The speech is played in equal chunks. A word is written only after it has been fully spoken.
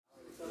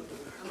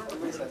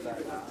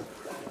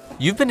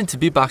You've been into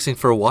beatboxing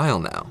for a while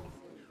now,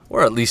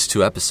 or at least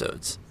 2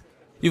 episodes.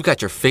 You've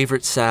got your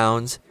favorite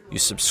sounds, you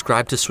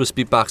subscribe to Swiss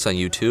Beatbox on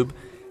YouTube,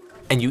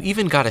 and you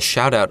even got a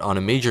shout out on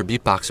a major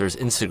beatboxer's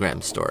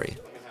Instagram story.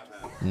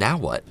 Now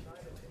what?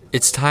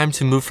 It's time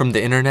to move from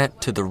the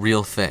internet to the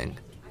real thing.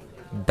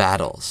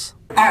 Battles.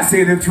 I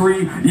say it in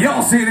 3,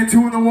 y'all say it in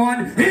 2 and a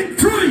 1. In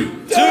 3, 2,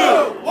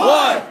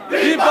 1,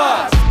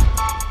 beatbox!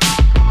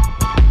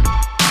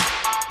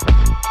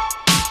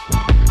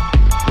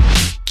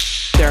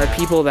 There are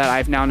people that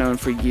I've now known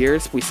for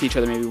years. We see each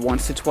other maybe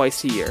once to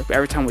twice a year.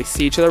 Every time we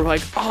see each other, we're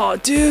like, oh,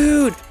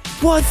 dude,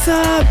 what's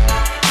up?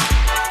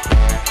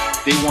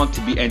 They want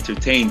to be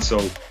entertained, so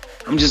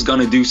I'm just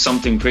gonna do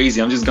something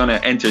crazy. I'm just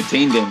gonna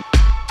entertain them.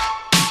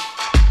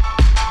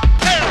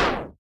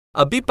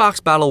 A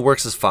beatbox battle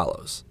works as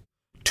follows.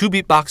 2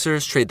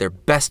 beatboxers trade their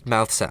best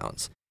mouth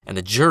sounds, and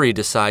a jury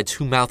decides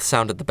who mouth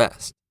sounded the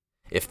best.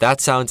 If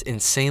that sounds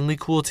insanely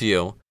cool to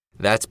you,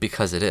 that's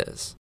because it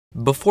is.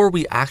 Before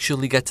we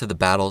actually get to the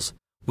battles,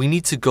 we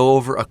need to go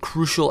over a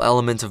crucial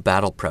element of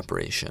battle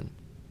preparation.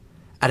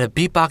 At a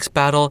beatbox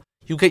battle,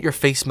 you get your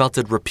face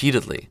melted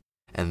repeatedly,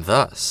 and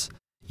thus,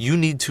 you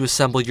need to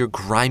assemble your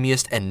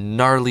grimiest and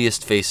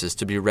gnarliest faces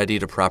to be ready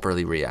to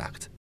properly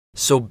react.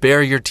 So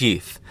bare your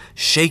teeth,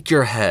 shake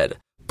your head,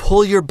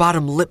 pull your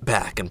bottom lip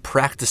back, and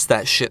practice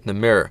that shit in the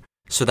mirror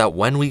so that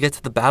when we get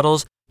to the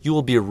battles, you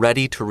will be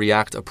ready to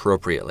react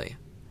appropriately.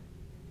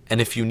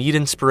 And if you need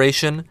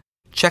inspiration,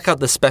 check out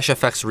the Special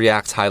Effects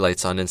Reacts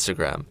highlights on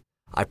Instagram.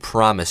 I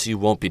promise you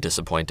won't be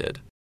disappointed.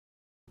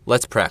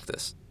 Let's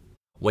practice.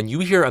 When you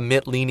hear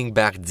Amit leaning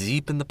back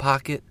deep in the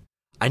pocket,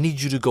 I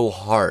need you to go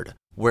hard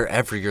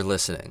wherever you're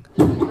listening.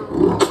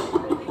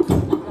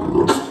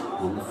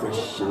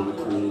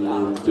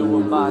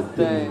 Doing my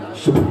thing.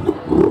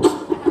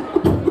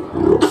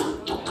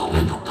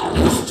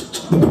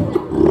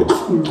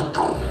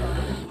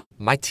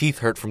 My teeth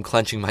hurt from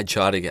clenching my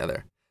jaw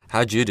together.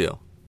 How'd you do?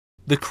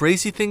 The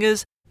crazy thing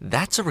is,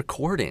 that's a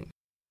recording.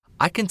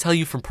 I can tell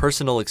you from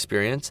personal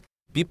experience,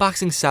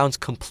 beatboxing sounds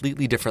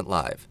completely different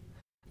live.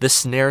 The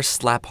snares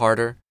slap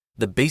harder,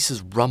 the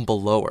basses rumble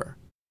lower,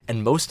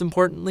 and most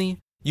importantly,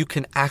 you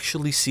can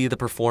actually see the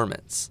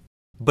performance.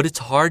 But it's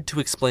hard to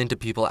explain to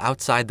people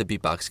outside the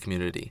beatbox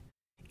community,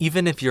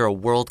 even if you're a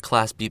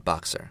world-class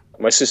beatboxer.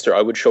 My sister,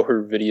 I would show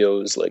her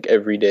videos like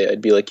every day.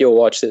 I'd be like, yo,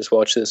 watch this,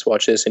 watch this,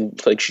 watch this. And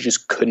like, she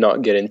just could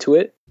not get into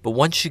it. But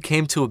once she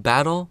came to a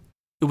battle,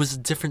 it was a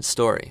different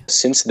story.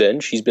 Since then,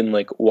 she's been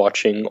like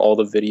watching all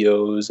the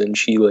videos and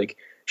she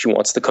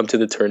wants to come to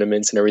the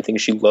tournaments and everything.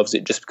 She loves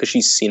it just because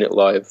she's seen it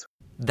live.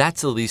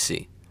 That's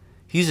Elise.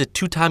 He's a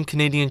 2-time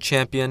Canadian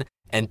champion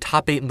and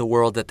top 8 in the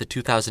world at the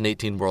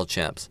 2018 World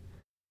Champs.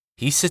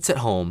 He sits at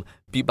home,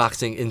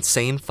 beatboxing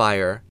insane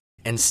fire,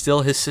 and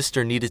still his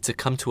sister needed to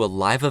come to a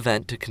live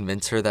event to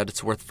convince her that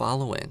it's worth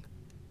following.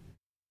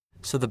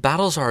 So the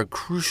battles are a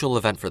crucial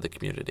event for the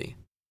community.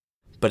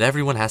 But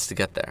everyone has to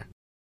get there.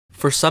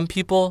 For some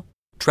people,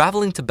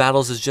 traveling to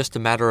battles is just a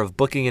matter of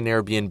booking an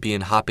Airbnb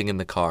and hopping in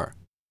the car.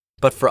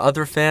 But for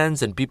other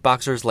fans and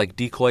beatboxers like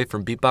Decoy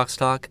from Beatbox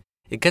Talk,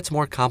 it gets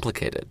more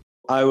complicated.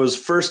 I was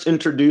first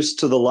introduced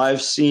to the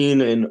live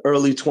scene in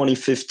early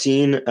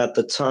 2015. At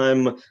the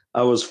time,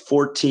 I was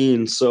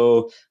 14,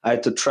 so I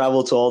had to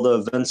travel to all the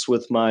events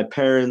with my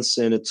parents,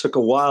 and it took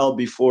a while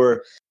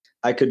before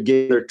I could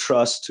get their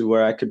trust to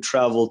where I could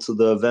travel to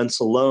the events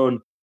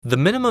alone. The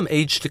minimum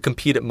age to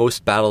compete at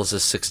most battles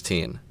is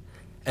 16.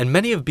 And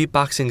many of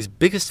beatboxing's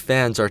biggest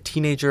fans are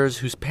teenagers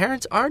whose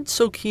parents aren't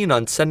so keen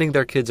on sending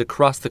their kids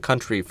across the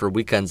country for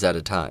weekends at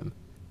a time.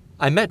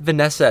 I met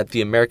Vanessa at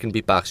the American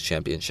Beatbox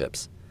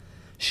Championships.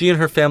 She and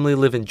her family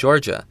live in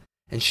Georgia,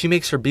 and she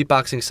makes her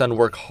beatboxing son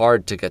work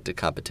hard to get to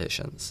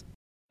competitions.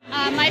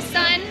 My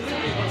son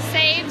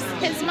saves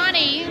his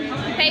money,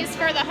 pays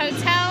for the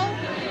hotel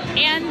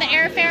and the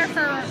airfare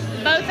for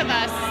both of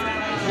us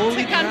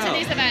to come to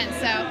these events.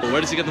 So, where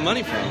does he get the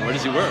money from? Where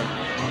does he work?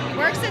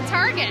 Works at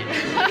Target.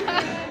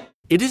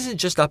 It isn't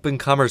just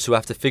up-and-comers who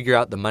have to figure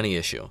out the money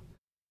issue.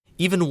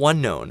 Even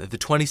One Known, the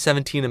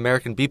 2017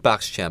 American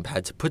Beatbox champ,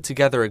 had to put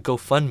together a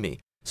GoFundMe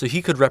so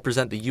he could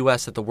represent the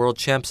U.S. at the World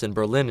Champs in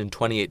Berlin in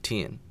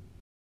 2018.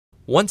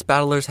 Once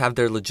battlers have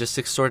their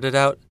logistics sorted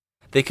out,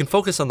 they can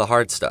focus on the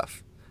hard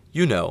stuff.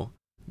 You know,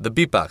 the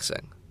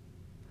beatboxing.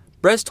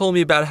 Brez told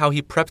me about how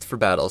he prepped for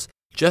battles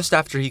just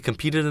after he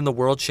competed in the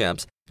World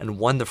Champs and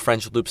won the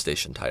French Loop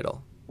Station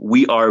title.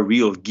 We are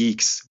real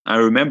geeks. I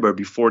remember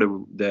before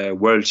the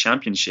World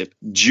Championship,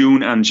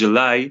 June and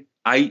July,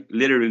 I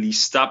literally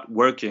stopped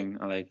working.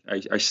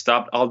 I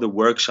stopped all the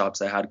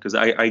workshops I had because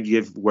I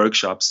give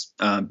workshops,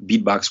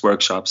 beatbox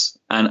workshops.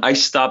 And I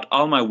stopped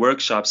all my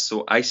workshops,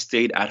 so I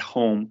stayed at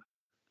home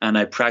and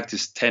I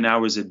practiced 10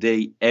 hours a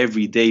day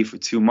every day for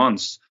 2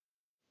 months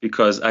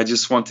because I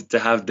just wanted to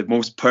have the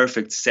most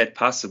perfect set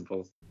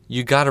possible.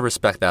 You gotta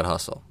respect that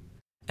hustle.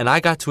 And I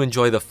got to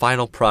enjoy the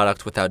final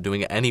product without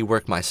doing any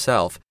work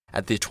myself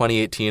at the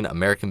 2018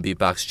 American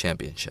Beatbox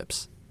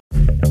Championships.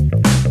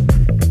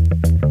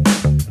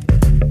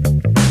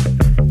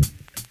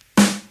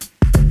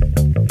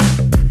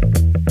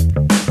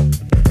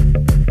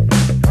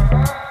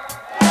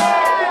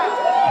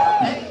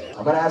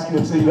 good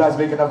to see you guys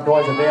make enough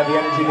noise, and they have the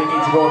energy they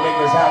need to go and make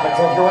this happen.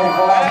 So if you're ready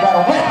for the last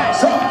battle, make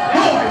some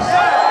noise!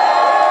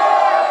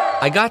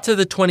 I got to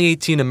the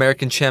 2018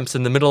 American Champs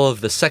in the middle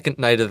of the second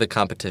night of the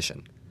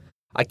competition.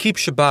 I keep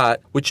Shabbat,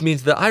 which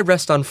means that I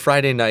rest on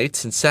Friday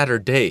nights and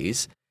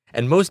Saturdays,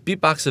 and most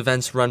beatbox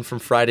events run from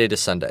Friday to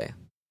Sunday.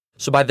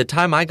 So by the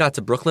time I got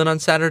to Brooklyn on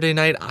Saturday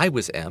night, I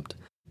was amped,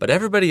 but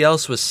everybody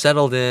else was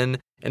settled in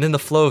and in the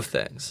flow of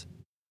things.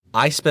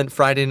 I spent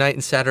Friday night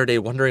and Saturday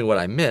wondering what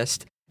I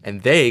missed,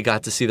 and they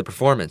got to see the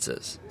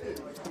performances.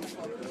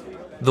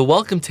 The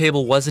welcome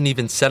table wasn't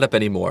even set up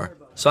anymore,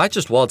 so I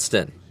just waltzed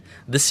in.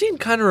 The scene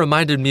kind of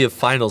reminded me of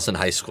finals in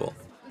high school.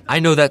 I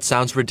know that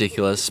sounds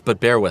ridiculous, but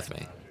bear with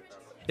me.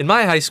 In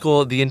my high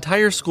school, the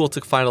entire school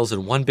took finals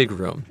in one big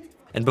room,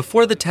 and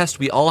before the test,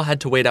 we all had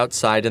to wait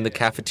outside in the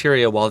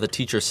cafeteria while the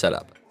teachers set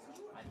up.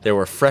 There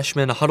were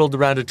freshmen huddled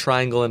around a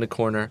triangle in a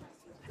corner,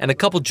 and a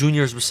couple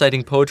juniors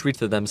reciting poetry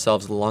to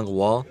themselves along a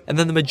wall, and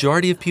then the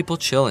majority of people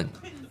chilling,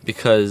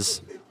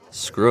 because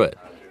screw it.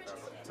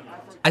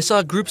 I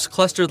saw groups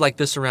clustered like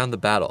this around the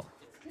battle.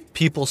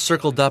 People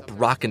circled up,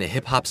 rocking a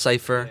hip-hop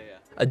cipher,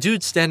 a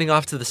dude standing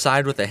off to the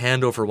side with a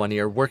hand over one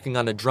ear working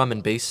on a drum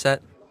and bass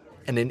set,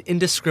 and an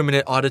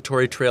indiscriminate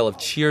auditory trail of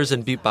cheers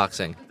and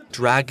beatboxing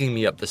dragging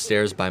me up the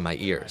stairs by my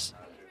ears.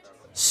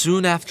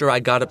 Soon after I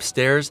got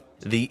upstairs,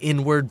 the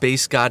inward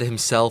bass god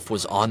himself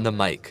was on the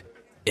mic.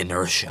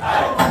 Inertia.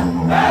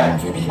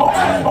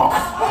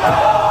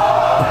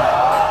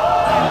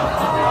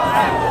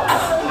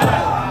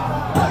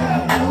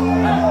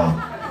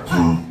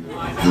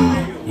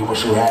 You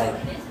wish you had it.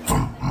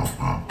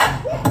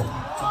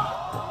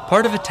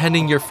 Part of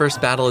attending your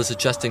first battle is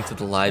adjusting to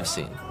the live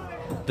scene.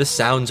 The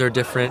sounds are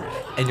different,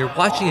 and you're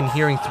watching and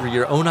hearing through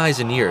your own eyes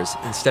and ears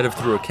instead of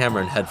through a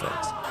camera and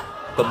headphones.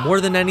 But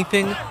more than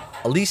anything,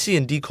 Alicia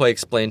and Decoy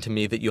explained to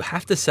me that you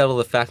have to settle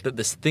the fact that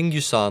this thing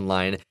you saw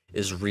online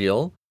is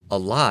real,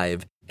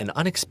 alive, and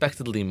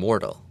unexpectedly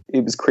mortal.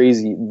 It was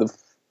crazy. The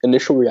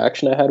initial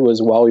reaction I had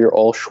was, wow, you're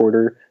all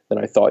shorter than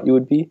I thought you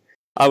would be.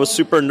 I was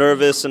super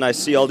nervous, and I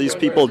see all these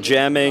people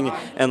jamming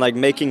and like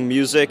making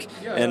music,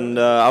 and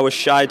I was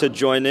shy to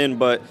join in,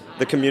 but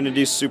the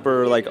community's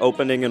super like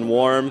opening and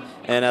warm,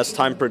 and as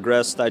time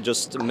progressed, I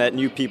just met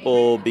new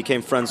people,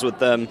 became friends with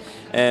them,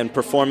 and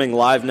performing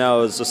live now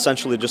is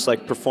essentially just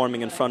like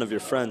performing in front of your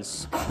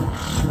friends.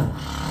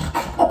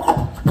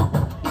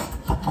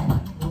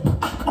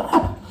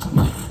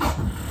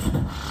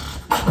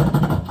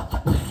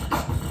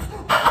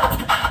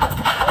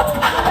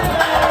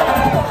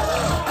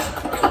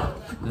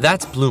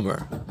 That's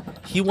Bloomer.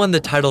 He won the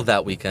title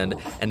that weekend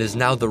and is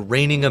now the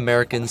reigning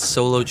American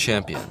solo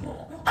champion.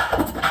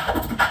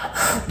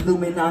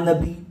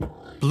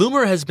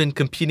 Bloomer has been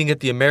competing at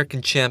the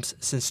American Champs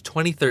since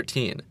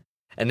 2013,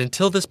 and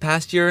until this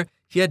past year,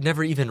 he had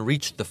never even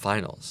reached the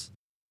finals.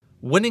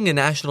 Winning a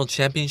national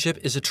championship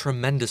is a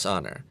tremendous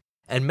honor,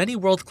 and many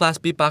world-class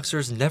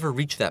beatboxers never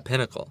reach that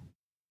pinnacle.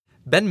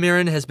 Ben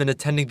Mirren has been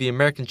attending the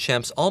American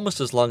Champs almost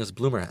as long as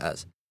Bloomer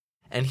has,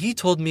 and he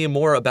told me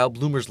more about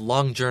Bloomer's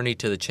long journey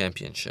to the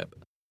championship.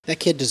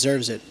 That kid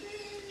deserves it.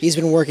 He's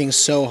been working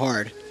so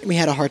hard. We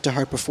had a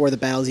heart-to-heart before the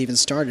battles even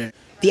started.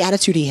 The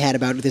attitude he had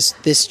about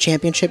this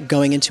championship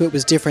going into it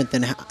was different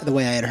than the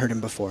way I had heard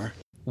him before.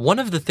 One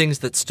of the things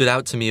that stood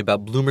out to me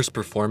about Bloomer's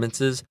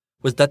performances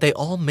was that they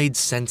all made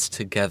sense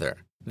together.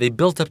 They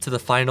built up to the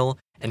final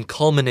and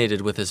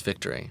culminated with his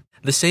victory.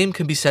 The same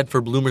can be said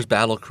for Bloomer's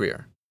battle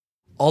career.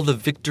 All the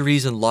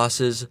victories and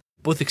losses,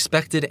 both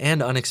expected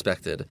and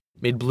unexpected,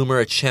 made Bloomer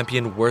a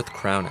champion worth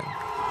crowning.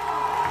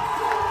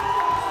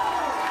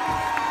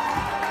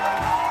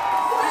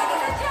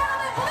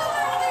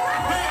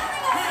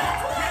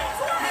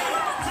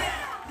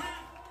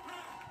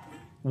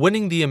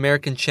 Winning the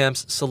American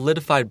Champs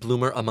solidified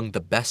Bloomer among the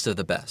best of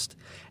the best,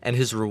 and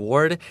his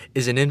reward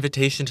is an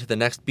invitation to the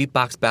next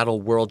Beatbox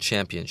Battle World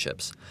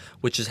Championships,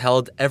 which is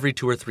held every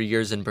 2 or 3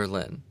 years in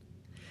Berlin.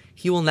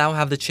 He will now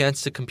have the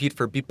chance to compete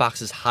for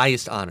beatbox's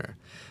highest honor,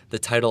 the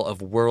title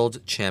of World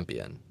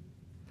Champion.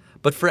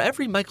 But for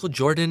every Michael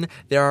Jordan,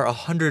 there are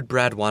 100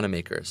 Brad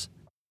Wanamakers.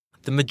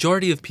 The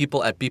majority of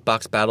people at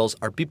beatbox battles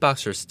are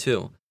beatboxers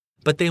too,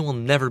 but they will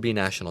never be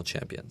national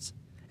champions.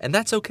 And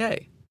that's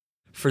okay.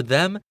 For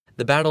them,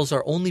 the battles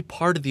are only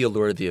part of the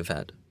allure of the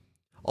event.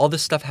 All the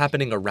stuff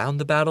happening around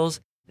the battles,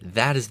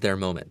 that is their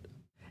moment.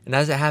 And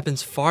as it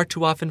happens far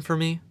too often for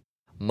me,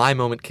 my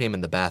moment came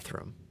in the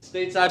bathroom.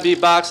 Stateside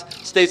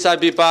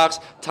beatbox,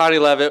 Tiny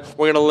Levitt.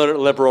 We're going to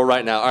lip roll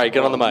right now. All right,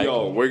 get on the mic.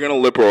 Yo, we're going to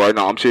lip roll right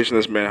now. I'm teaching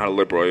this man how to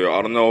lip roll. Yo,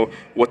 I don't know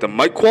what the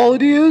mic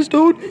quality is,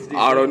 dude.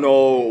 I don't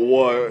know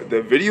what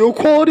the video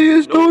quality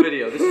is, dude. No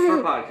video. This is for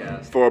a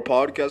podcast. For a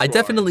podcast? I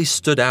definitely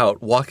stood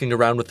out walking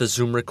around with a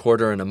Zoom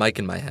recorder and a mic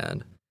in my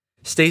hand.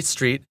 State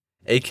Street,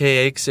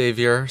 a.k.a.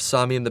 Xavier,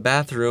 saw me in the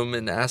bathroom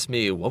and asked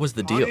me what was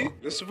the deal. Tani?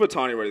 This is for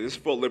Tani, right? This is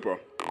for lip roll.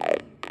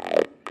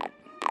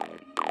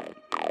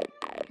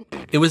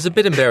 It was a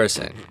bit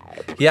embarrassing.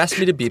 He asked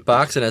me to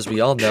beatbox, and as we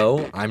all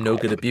know, I'm no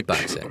good at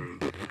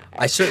beatboxing.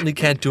 I certainly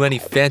can't do any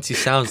fancy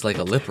sounds like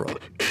a lip roll.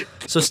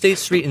 So State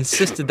Street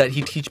insisted that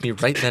he teach me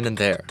right then and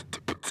there.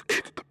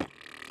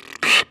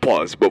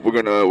 Pause. But we're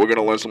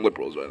gonna learn some lip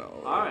rolls right now.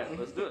 All right,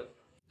 let's do it.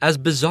 As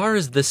bizarre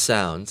as this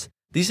sounds,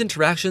 these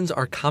interactions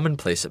are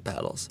commonplace at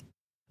battles.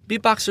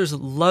 Beatboxers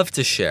love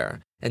to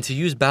share and to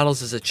use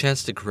battles as a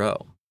chance to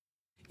grow.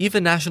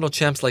 Even national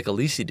champs like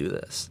Alisi do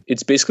this.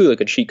 It's basically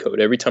like a cheat code.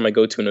 Every time I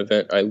go to an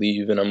event, I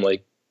leave and I'm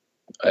like,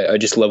 I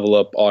just level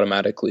up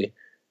automatically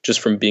just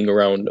from being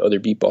around other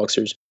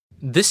beatboxers.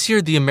 This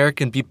year, the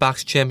American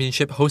Beatbox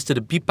Championship hosted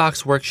a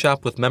beatbox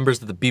workshop with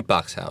members of the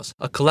Beatbox House,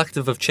 a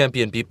collective of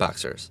champion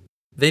beatboxers.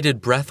 They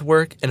did breath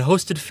work and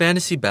hosted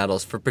fantasy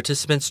battles for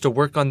participants to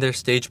work on their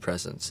stage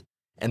presence,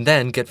 and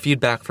then get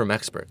feedback from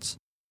experts.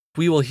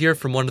 We will hear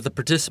from one of the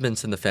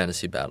participants in the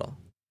fantasy battle.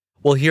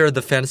 We'll hear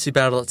the fantasy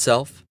battle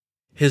itself,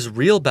 his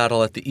real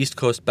battle at the East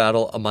Coast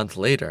Battle a month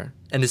later,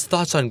 and his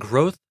thoughts on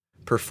growth,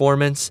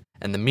 performance,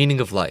 and the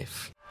meaning of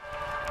life.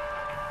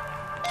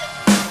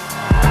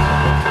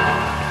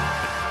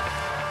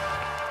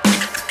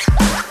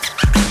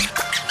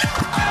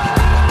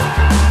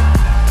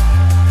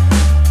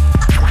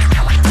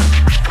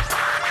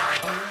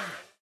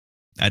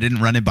 I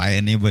didn't run it by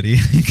anybody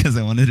because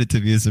I wanted it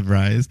to be a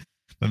surprise,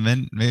 but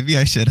maybe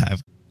I should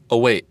have. Oh,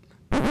 wait.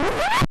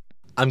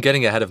 I'm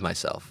getting ahead of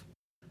myself.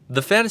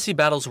 The fantasy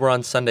battles were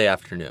on Sunday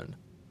afternoon.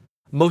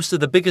 Most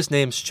of the biggest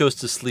names chose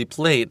to sleep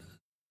late,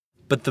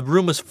 but the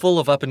room was full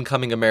of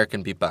up-and-coming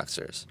American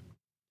beatboxers.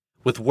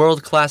 With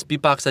world-class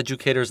beatbox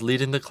educators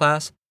leading the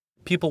class,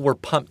 people were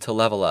pumped to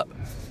level up.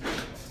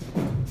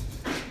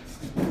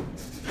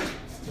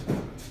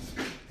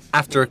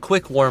 After a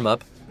quick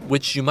warm-up,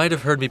 which you might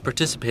have heard me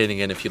participating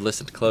in if you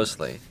listened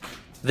closely,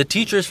 the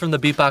teachers from the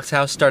Beatbox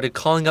House started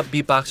calling up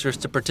beatboxers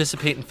to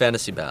participate in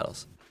fantasy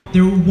battles.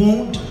 There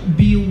won't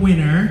be a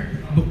winner,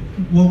 but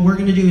what we're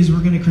going to do is we're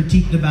going to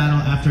critique the battle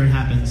after it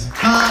happens.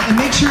 And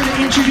make sure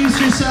to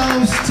introduce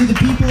yourselves to the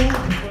people.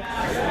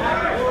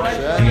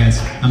 Hey guys,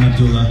 I'm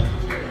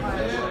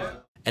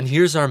Abdullah. And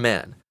here's our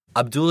man,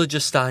 Abdullah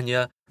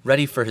Justanya,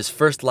 ready for his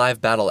first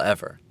live battle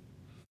ever.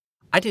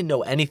 I didn't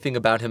know anything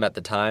about him at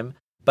the time,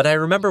 but I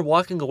remember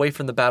walking away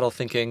from the battle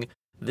thinking,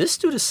 this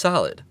dude is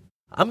solid.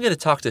 I'm going to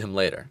talk to him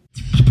later.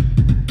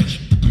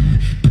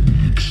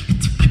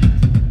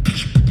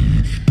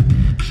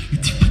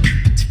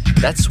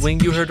 That swing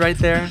you heard right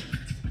there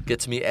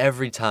gets me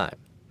every time.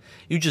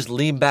 You just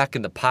lean back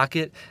in the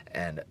pocket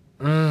and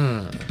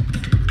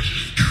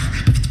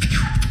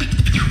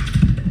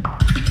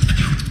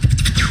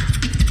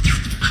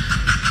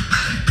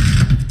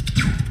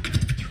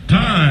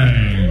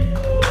Time!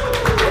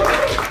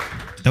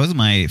 That was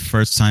my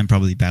first time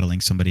probably battling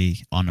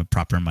somebody on a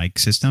proper mic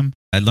system.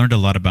 I learned a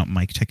lot about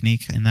mic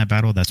technique in that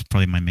battle. That's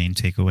probably my main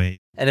takeaway.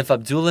 And if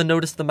Abdullah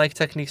noticed the mic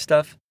technique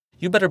stuff,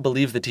 you better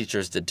believe the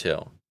teachers did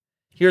too.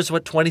 Here's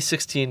what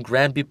 2016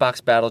 Grand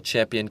Beatbox Battle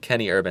champion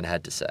Kenny Urban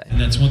had to say. And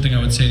that's one thing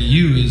I would say to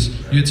you is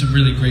you had some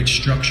really great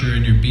structure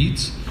in your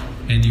beats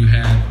and you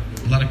had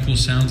a lot of cool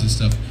sounds and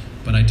stuff.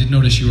 But I did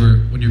notice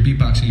when you're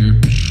beatboxing,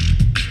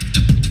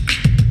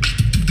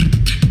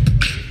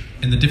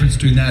 and the difference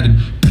between that and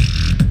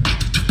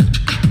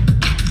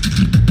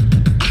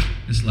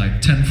is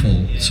like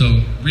tenfold.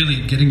 So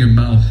really getting your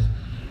mouth,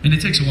 and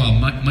it takes a while.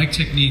 Mic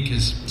technique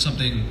is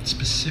something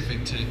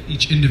specific to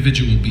each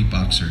individual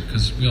beatboxer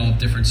because we all have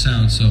different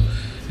sounds. So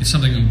it's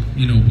something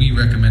we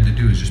recommend to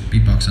do is just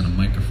beatbox on a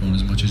microphone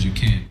as much as you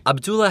can.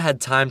 Abdullah had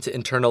time to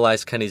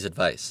internalize Kenny's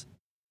advice.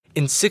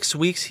 In 6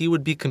 weeks, he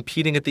would be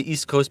competing at the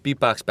East Coast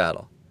Beatbox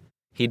Battle.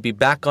 He'd be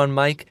back on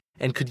mic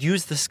and could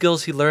use the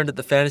skills he learned at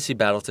the fantasy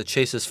battle to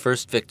chase his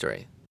first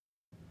victory.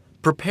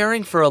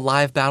 Preparing for a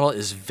live battle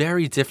is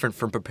very different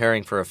from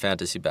preparing for a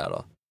fantasy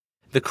battle.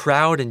 The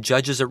crowd and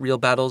judges at real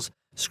battles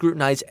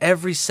scrutinize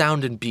every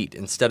sound and beat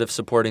instead of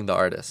supporting the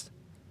artist.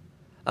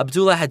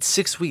 Abdullah had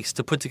 6 weeks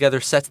to put together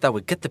sets that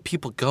would get the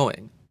people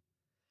going.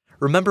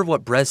 Remember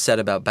what Brez said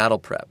about battle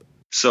prep.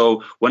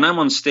 So when I'm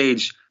on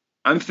stage,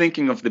 I'm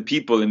thinking of the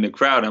people in the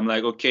crowd. I'm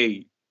like,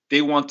 okay,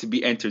 they want to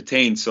be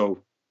entertained,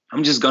 so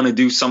I'm just going to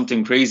do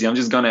something crazy. I'm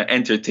just going to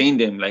entertain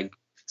them,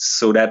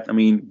 so that,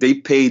 they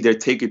paid their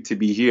ticket to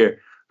be here.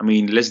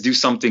 Let's do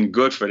something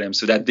good for them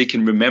so that they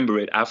can remember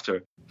it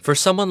after. For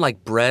someone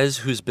like Brez,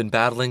 who's been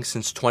battling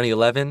since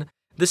 2011,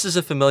 this is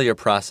a familiar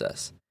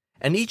process.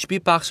 And each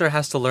beatboxer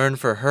has to learn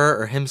for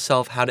her or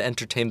himself how to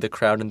entertain the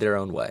crowd in their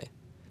own way.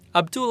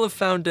 Abdullah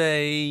found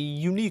a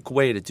unique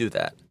way to do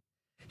that.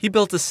 He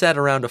built a set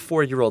around a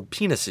 4-year-old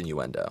penis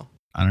innuendo.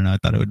 I don't know, I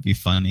thought it would be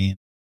funny.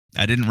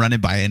 I didn't run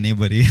it by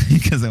anybody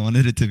because I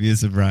wanted it to be a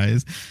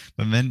surprise,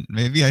 but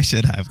maybe I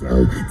should have.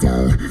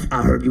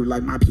 I heard you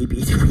like my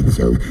pee-pee.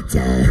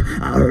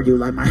 I heard you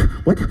like my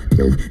what?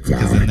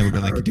 Because then they would be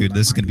like, dude,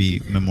 this is going to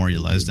be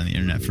memorialized on the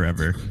internet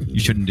forever. You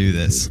shouldn't do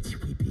this.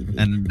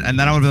 And then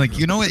I would be like,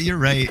 you know what, you're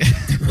right.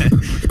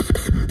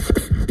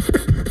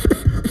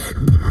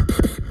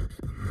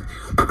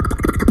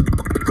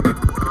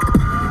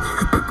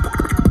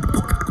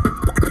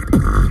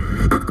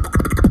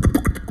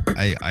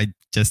 I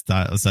just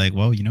thought, I was like,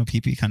 well,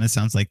 pee-pee kind of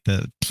sounds like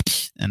the,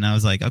 and I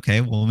was like,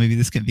 okay, well, maybe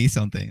this can be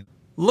something.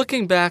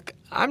 Looking back,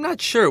 I'm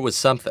not sure it was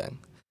something.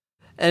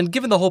 And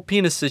given the whole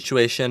penis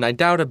situation, I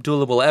doubt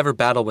Abdullah will ever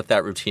battle with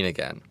that routine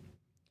again.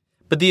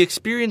 But the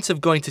experience of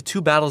going to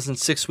 2 battles in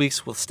 6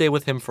 weeks will stay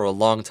with him for a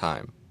long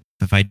time.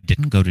 If I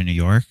didn't go to New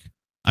York,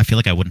 I feel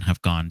like I wouldn't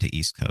have gone to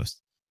East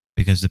Coast.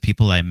 Because the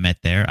people I met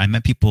there, I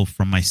met people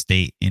from my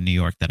state in New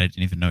York that I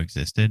didn't even know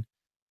existed.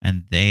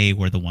 And they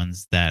were the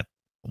ones that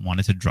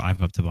wanted to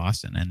drive up to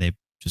Boston. And they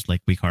just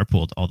we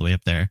carpooled all the way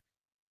up there.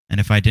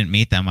 And if I didn't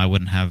meet them, I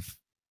wouldn't have,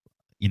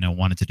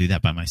 wanted to do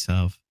that by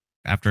myself.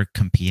 After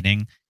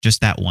competing,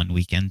 just that one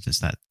weekend,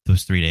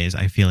 those 3 days,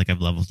 I feel like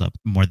I've leveled up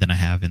more than I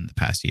have in the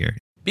past year.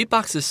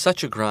 Beatbox is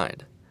such a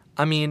grind.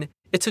 I mean,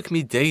 it took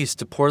me days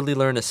to poorly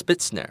learn a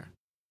spit snare.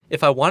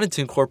 If I wanted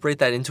to incorporate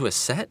that into a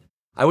set,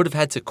 I would have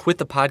had to quit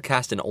the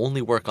podcast and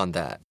only work on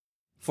that.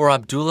 For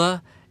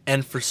Abdullah,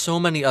 and for so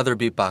many other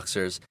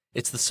beatboxers,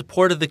 it's the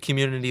support of the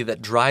community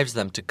that drives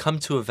them to come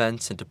to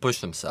events and to push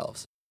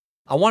themselves.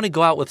 I want to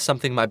go out with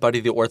something my buddy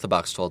the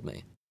Orthobox told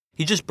me.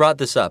 He just brought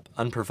this up,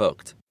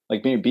 unprovoked.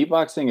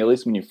 Beatboxing, at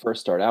least when you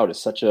first start out,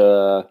 is it's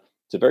a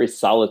very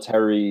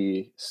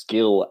solitary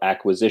skill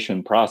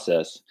acquisition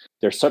process.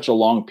 There's such a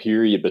long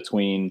period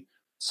between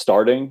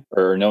starting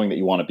or knowing that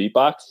you want to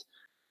beatbox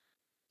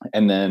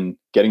and then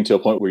getting to a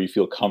point where you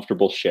feel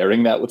comfortable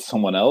sharing that with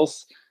someone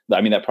else.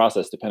 I mean, that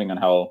process, depending on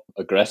how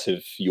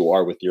aggressive you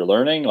are with your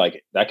learning,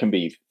 that can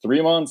be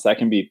 3 months, that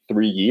can be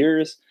 3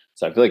 years.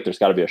 So I feel like there's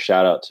got to be a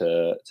shout out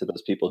to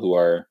those people who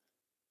are,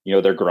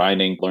 they're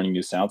grinding, learning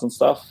new sounds and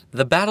stuff.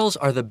 The battles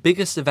are the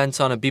biggest events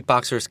on a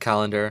beatboxer's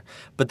calendar,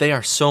 but they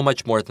are so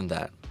much more than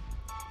that.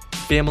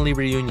 Family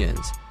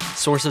reunions,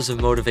 sources of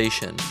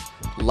motivation,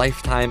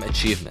 lifetime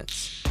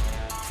achievements.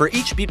 For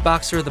each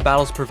beatboxer, the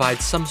battles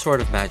provide some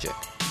sort of magic.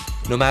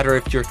 No matter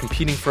if you're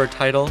competing for a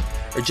title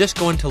or just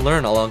going to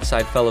learn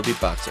alongside fellow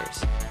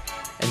beatboxers.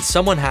 And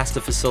someone has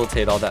to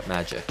facilitate all that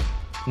magic.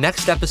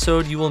 Next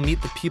episode, you will meet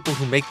the people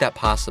who make that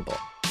possible.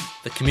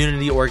 The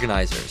community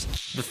organizers,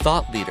 the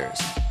thought leaders,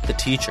 the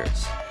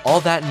teachers.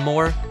 All that and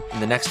more in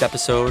the next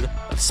episode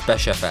of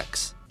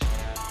SpecFX.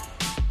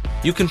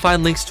 You can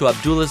find links to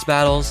Abdullah's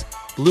battles,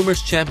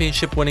 Bloomer's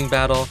championship winning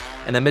battle,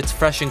 and Amit's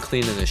Fresh and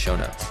Clean in the show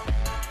notes.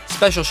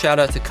 Special shout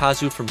out to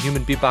Kazu from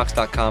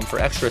humanbeatbox.com for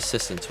extra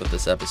assistance with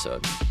this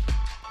episode.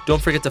 Don't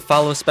forget to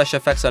follow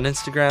SpecFX on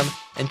Instagram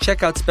and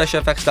check out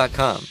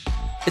SpecFX.com.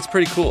 It's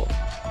pretty cool.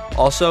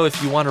 Also,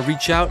 if you want to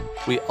reach out,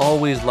 we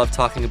always love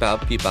talking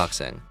about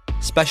beatboxing.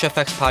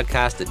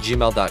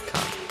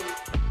 SpecFXpodcast@gmail.com.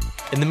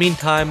 In the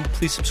meantime,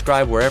 please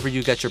subscribe wherever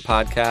you get your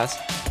podcast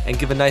and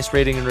give a nice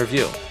rating and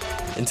review.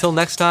 Until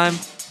next time,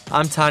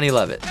 I'm Tani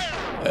Levitt.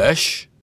 Esh.